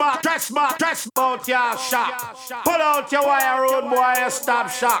dress out your shock. Pull out your wire road boy, you stop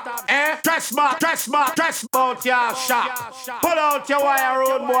shock. Dress out your shock. Pull out your wire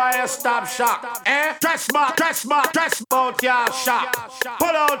road boy, you stop shock. Dress out your shock.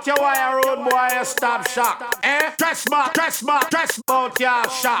 Pull out your wire road boy, you stop shock. Dress out your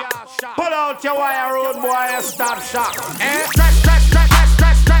shock. Pull out your wire road boy, you stop shock.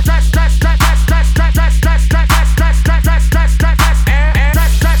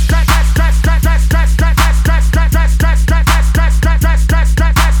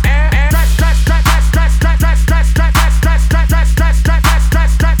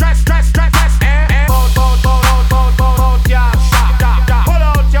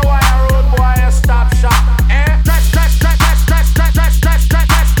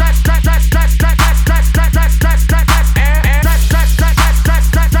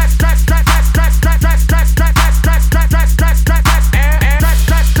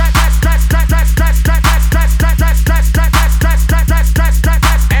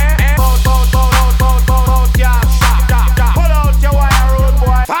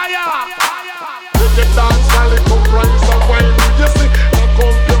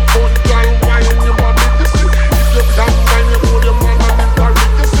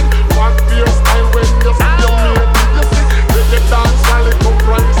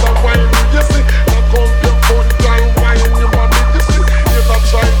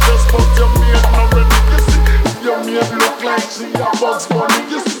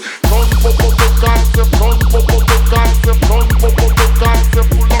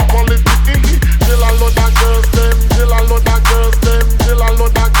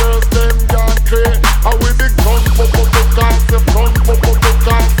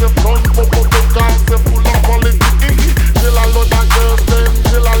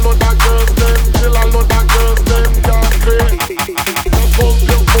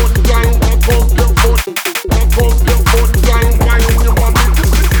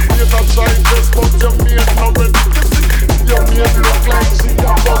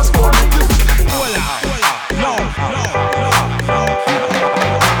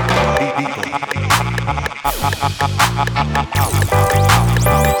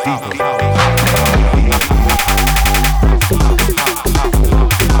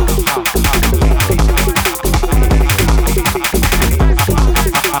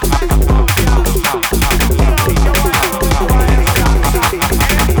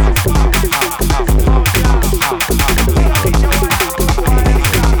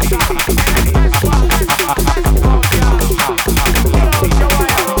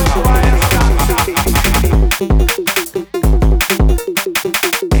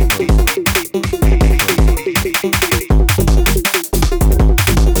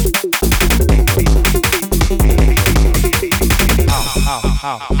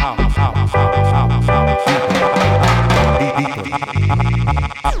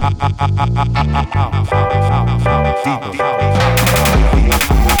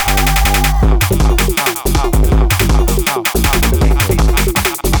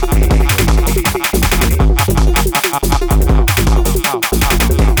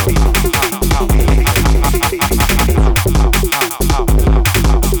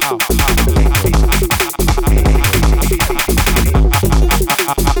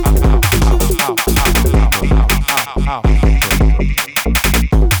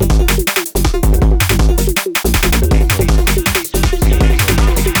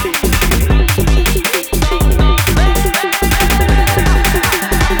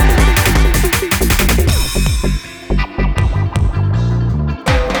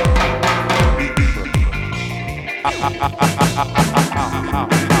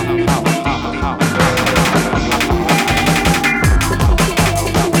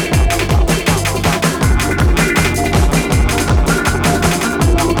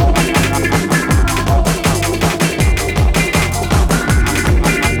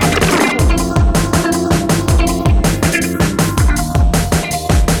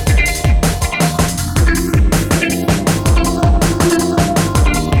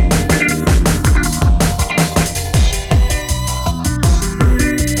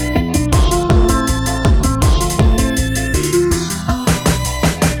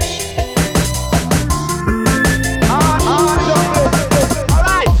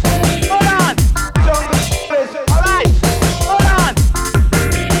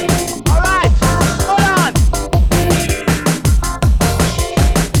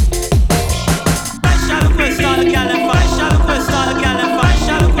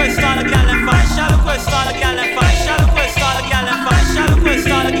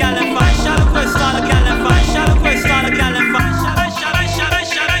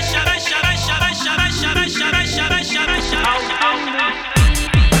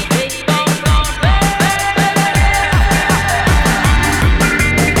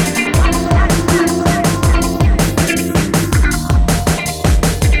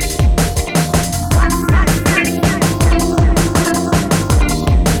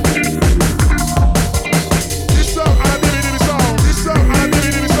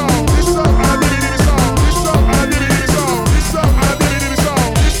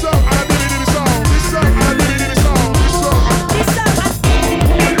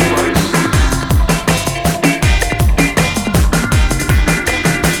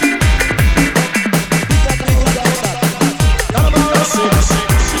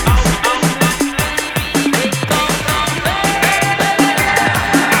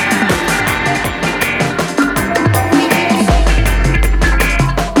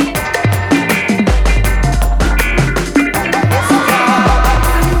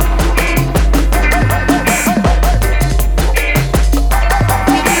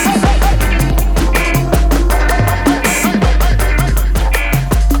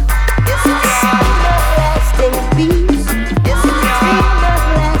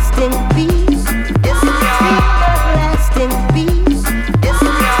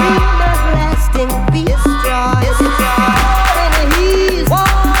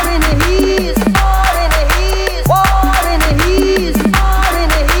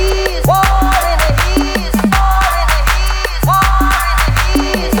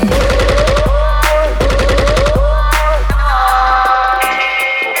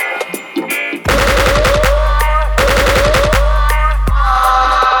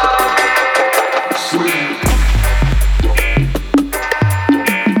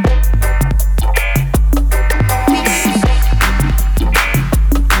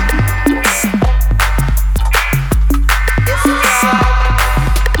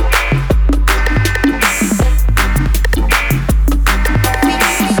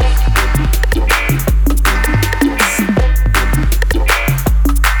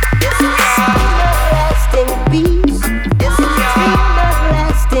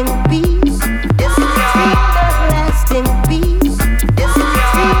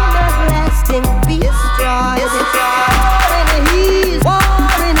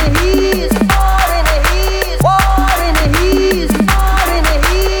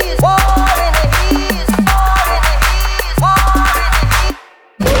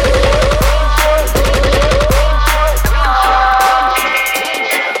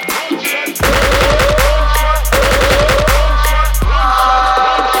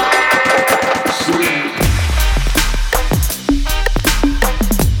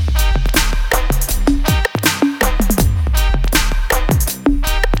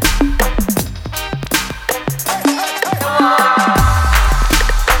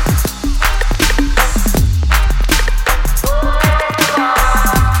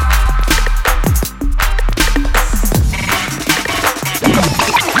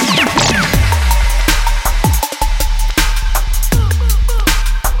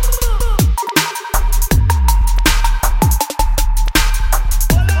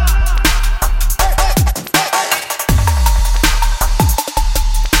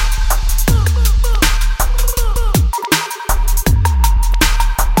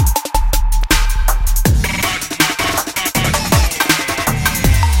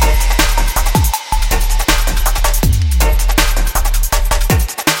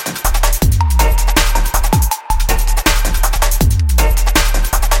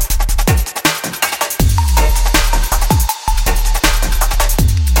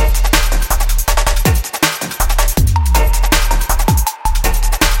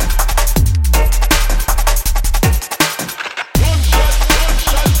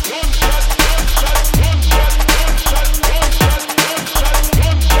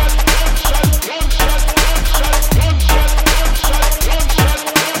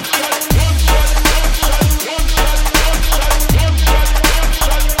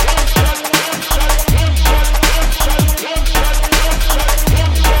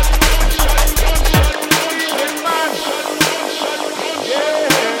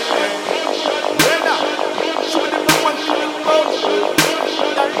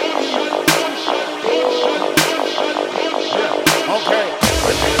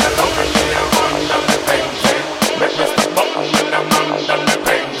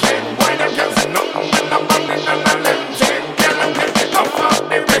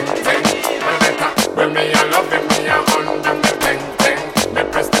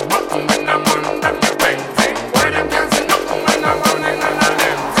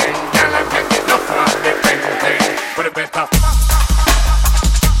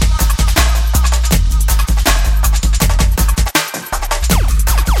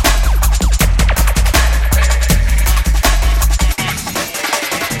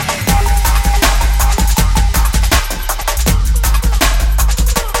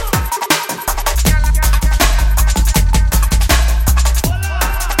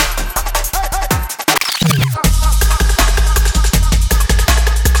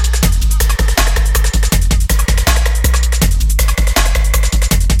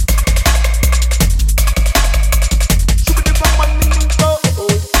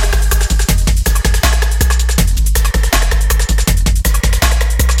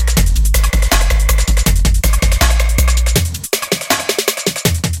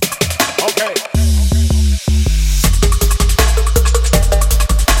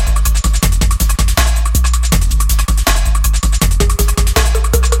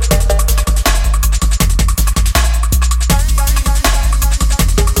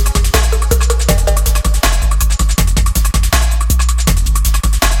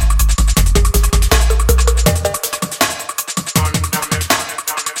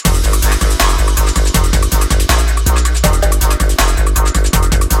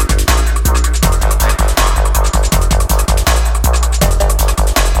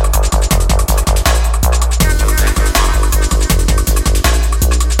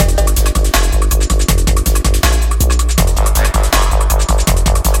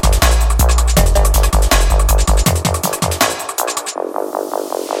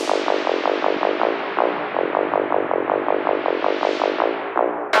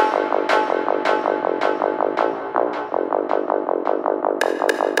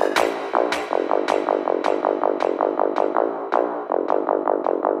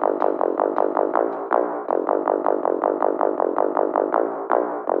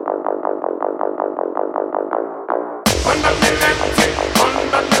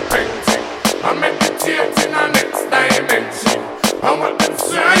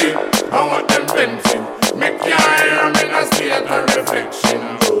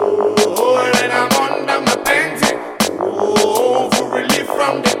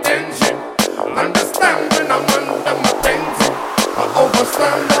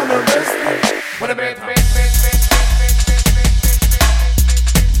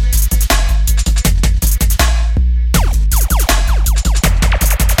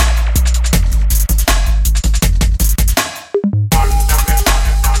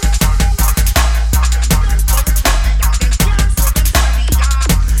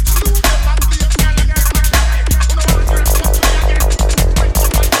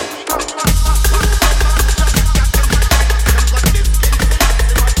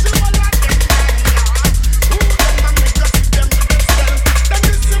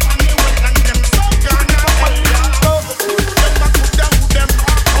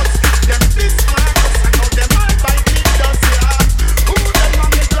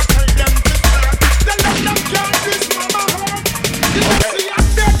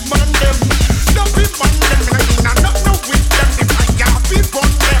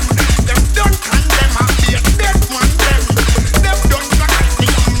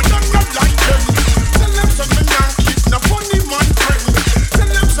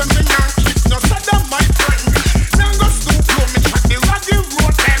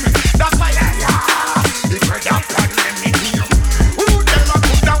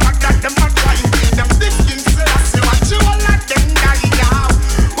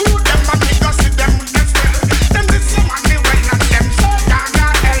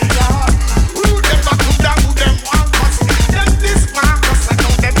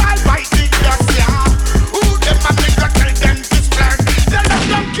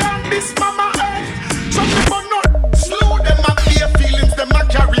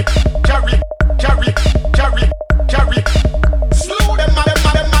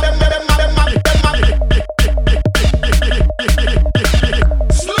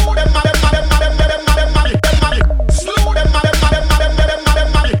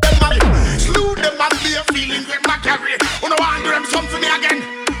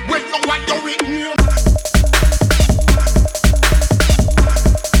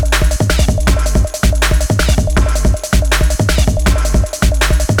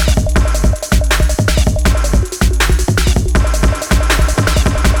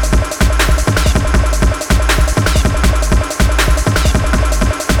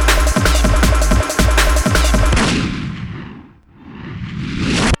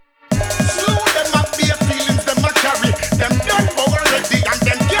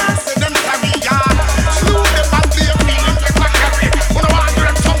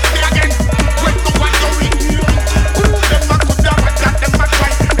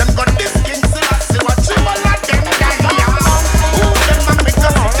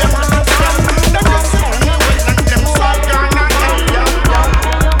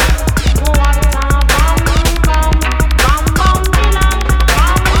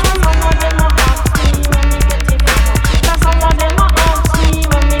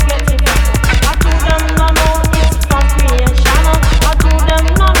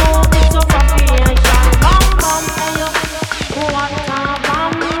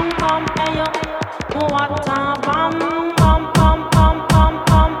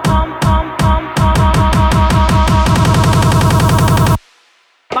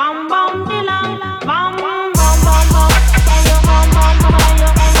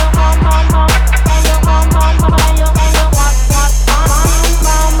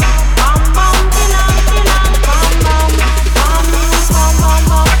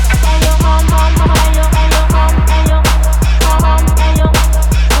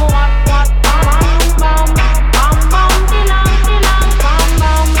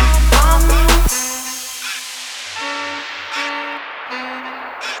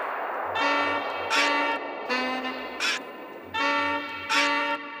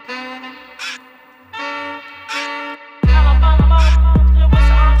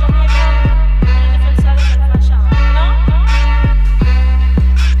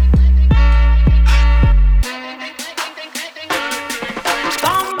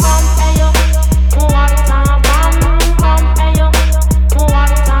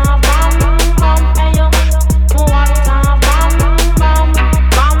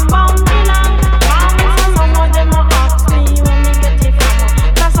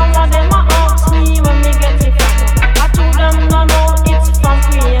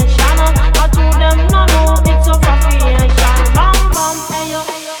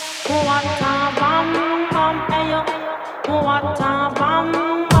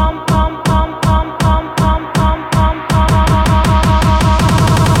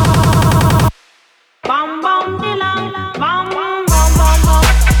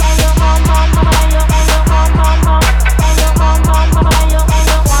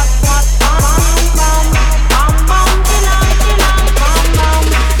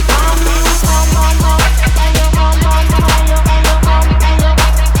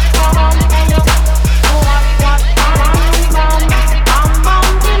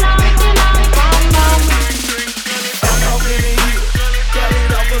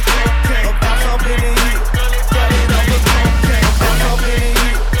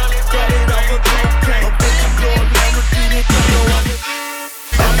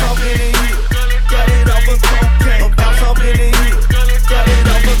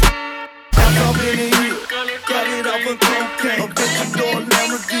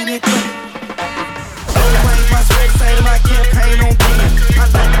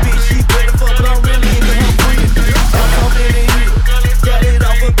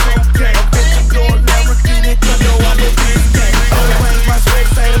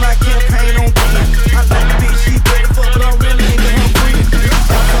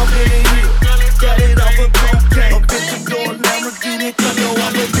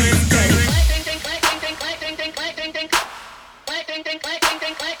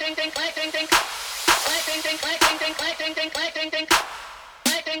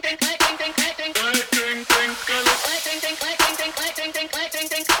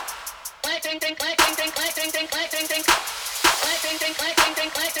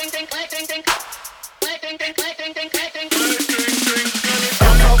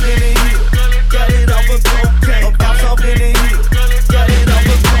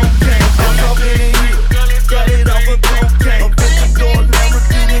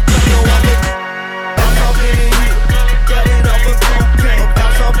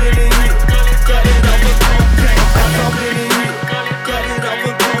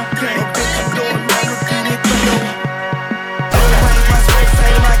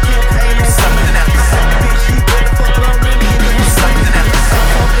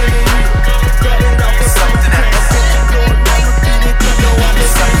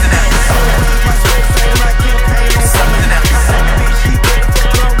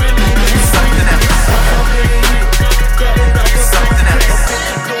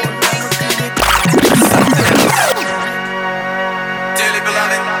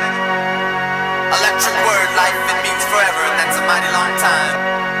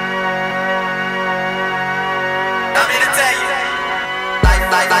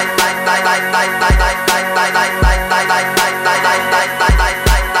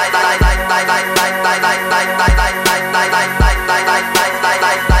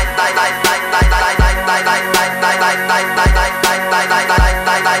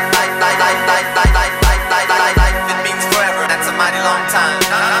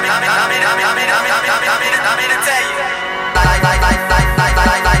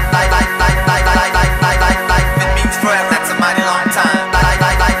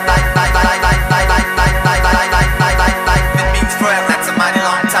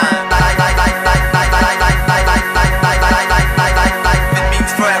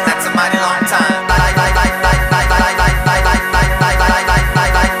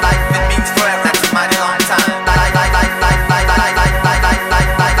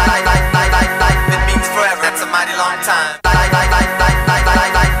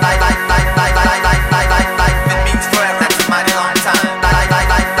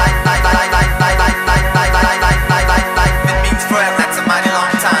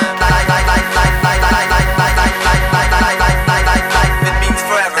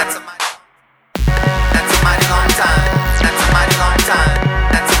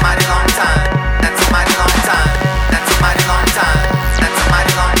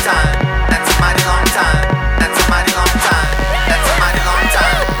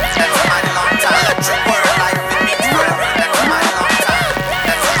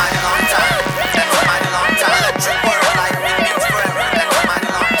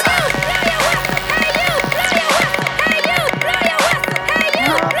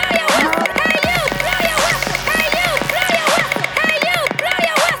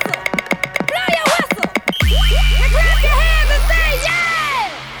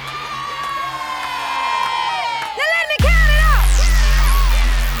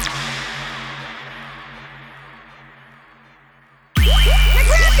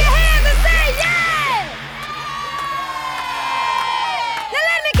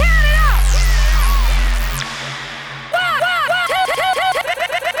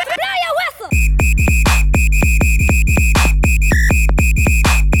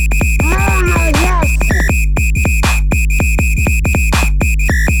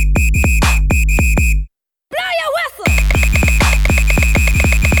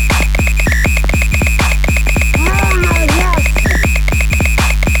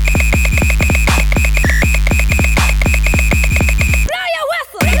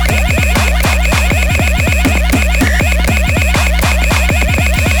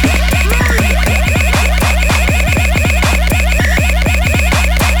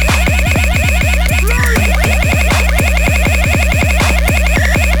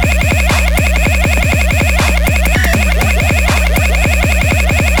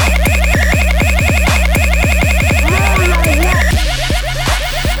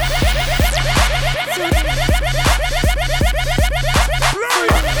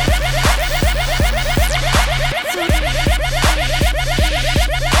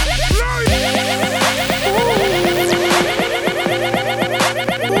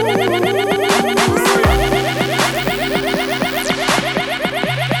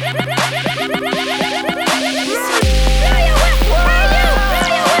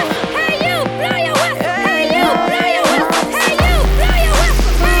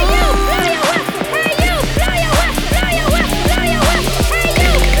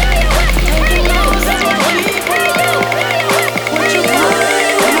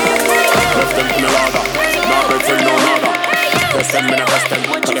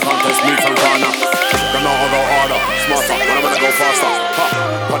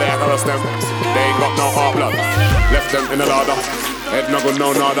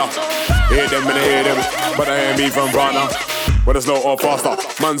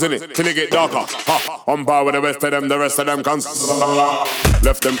 In it till it get darker. Ha, on par with the rest of them cons.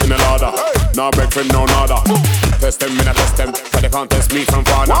 Left them in the ladder. Nah beg friend, no nada. Test them, test them, but they can't test me from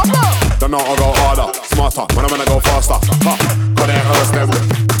far now. Don't know how to go harder, smarter, when I'm gonna go faster. Ha, cause they hurts them,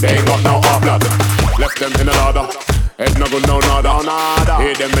 they ain't got no hard blood. Left them in the ladder. Head no good, no nada.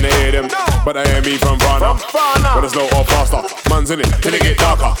 Hear them and hear them, but I hear me from far now. But it's slow or faster. Man's in it till it get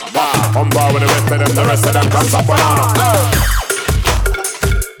darker. Ha, on par with the rest of them cons. Banana.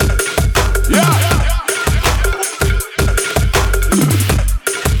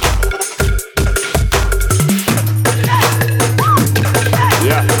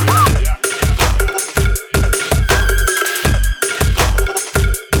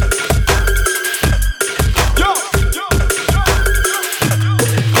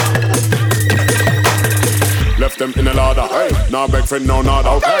 Nah beg friend, no nada.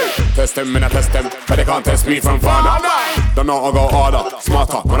 Okay. Test them, test them, but they can't test me from far now. Don't know I go harder,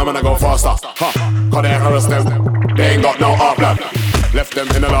 smarter, when I'm gonna go faster. Cause they harass them, they ain't got no heart blood. Left them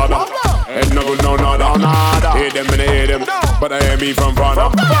in the ladder, head no good, no nada. Hear them and they hear them, but they hear me from far now.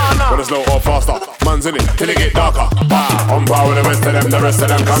 But it's slow or faster, man's in it till it get darker. On par with the rest of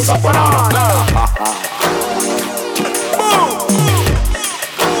them can't stop banana.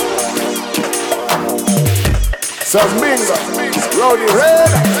 Says Minga, Rowdy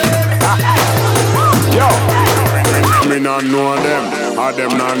Red. Yo, me not know them, or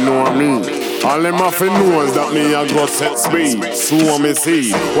them not know me. All them muffin knows that me a go set speed. So me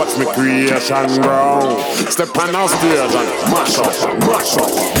see, watch me creation grow. Step on our stage and mash up, mash up,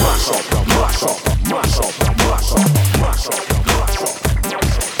 mash up, mash up, mash up, mash up, mash up, mash up.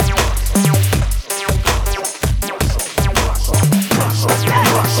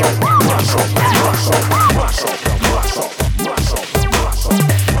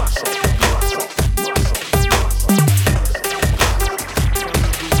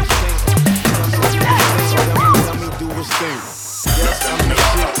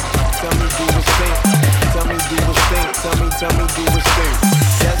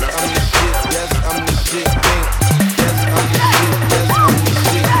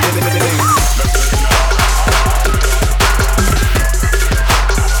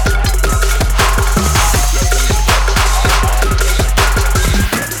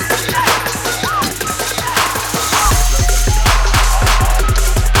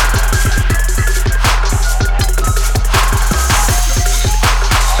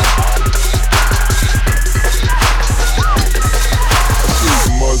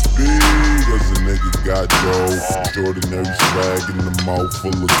 Ordinary swag in the mouth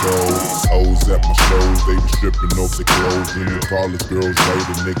full of gold. Hoes at my shows, they be stripping off their clothes. And the tallest girls write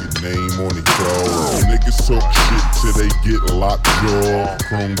a nigga name on their clothes. Niggas talk shit till they get locked jaw.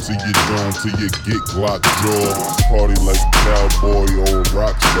 Chrome to your dome till you get locked jaw. Party like a cowboy or a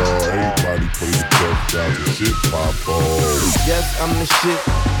rock star. Everybody play the tough guys and shit pop off. Yes, I'm the shit.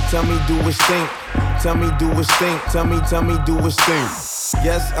 Tell me do it stink. Tell me do it stink. Tell me do it stink.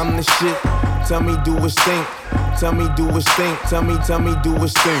 Yes, I'm the shit. Tell me do it stink. Tell me do it stink. Tell me do it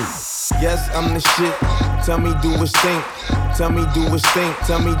stink. Yes, I'm the shit. Tell me do it stink. Tell me do it stink.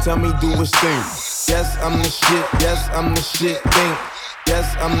 Tell me do it stink. Yes, I'm the shit. Yes, I'm the shit. Think.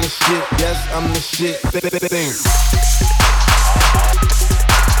 Yes, I'm the shit. Yes, I'm the shit. Think.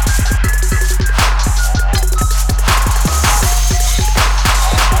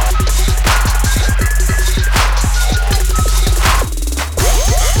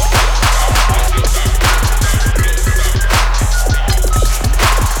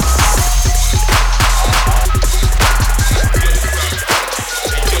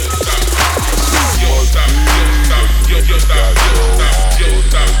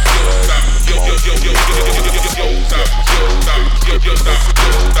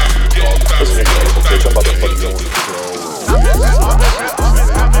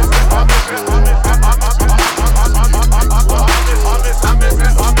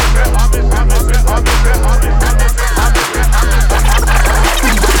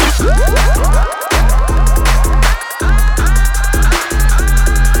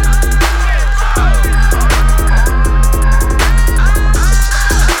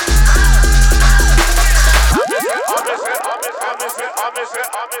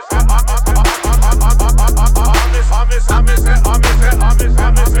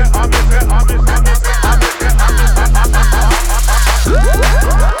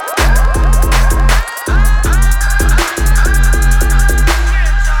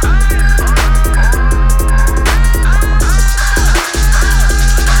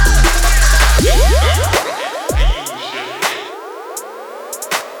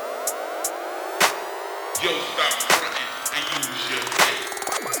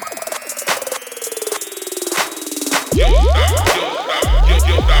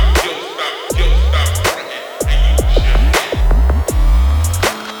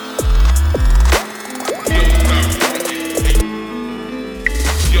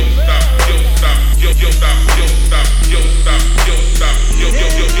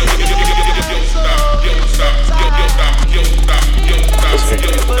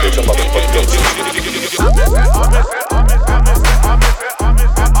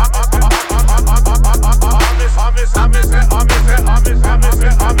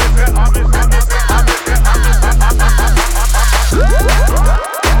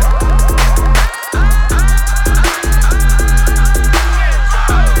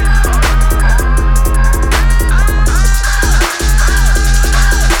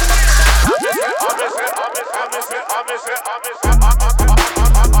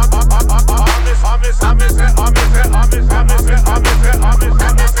 I'm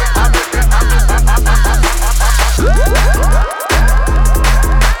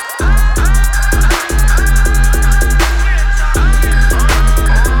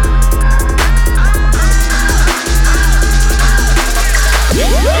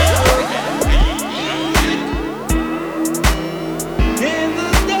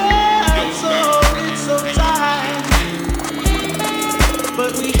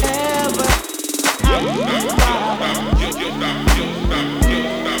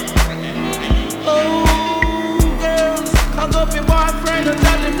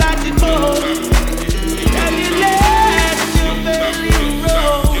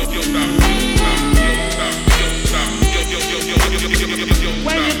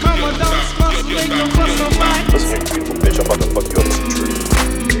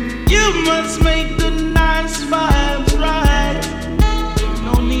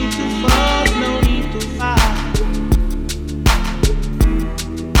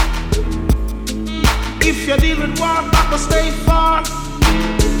If you deal with war, back will stay far.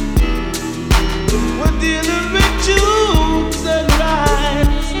 We're dealing with Jews and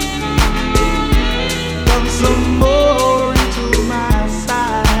rights. Come some more into my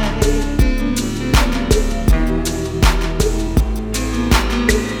side.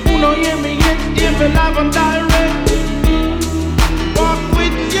 Who don't hear me yet? Hear me live and direct. Walk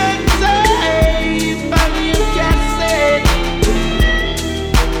with your tape and you can say it.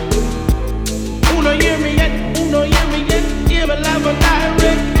 Who don't hear me yet? Who don't hear me yet? Hear me live and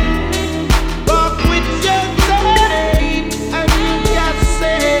direct. Walk with your tape and you can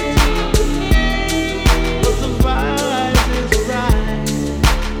say it. 'Cause the vibe is right.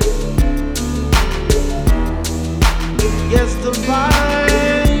 Yes, the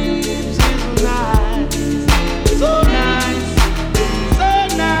vibes is nice. So nice, so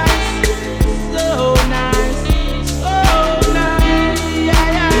nice, so nice, so nice, yeah,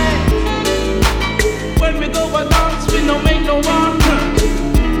 yeah. When we go a dance, we no make no one.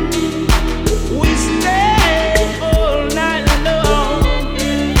 We stay all night long.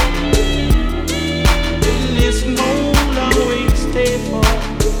 Listen, hold on, we stay for.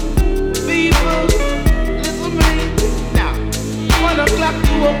 People, listen me now. 1 o'clock,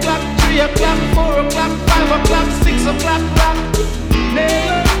 2 o'clock, 3 o'clock, 4 o'clock, 5 o'clock, 6 o'clock, rock.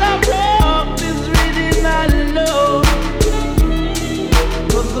 Never stop rock this rhythm alone.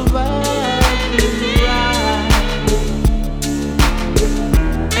 'Cause the vibe is right.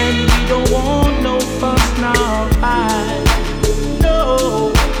 And we don't want no fuss now. No,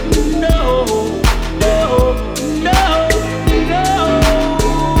 no, no, no, no.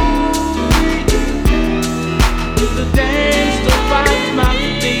 The dance, the vibe must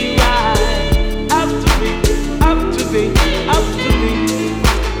be right. Up to be, up to be, up to be.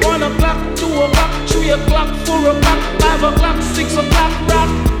 1 o'clock, 2 o'clock, 3 o'clock, 4 o'clock, 5 o'clock, 6 o'clock, rock.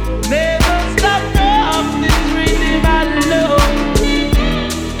 Never stop rock this rhythm alone.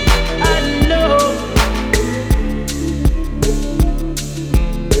 Alone.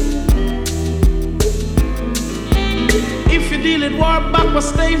 If you deal with war, back will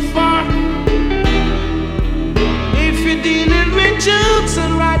stay far. If you're dealing with jokes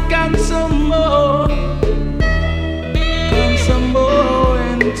and rock and some more, come some more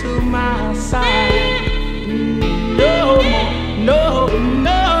into my side. No more, no,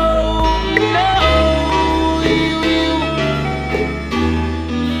 no, no,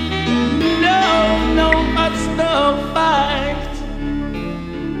 no, no, it's no fight.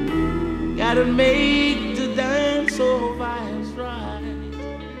 Gotta make the dance so vibes right.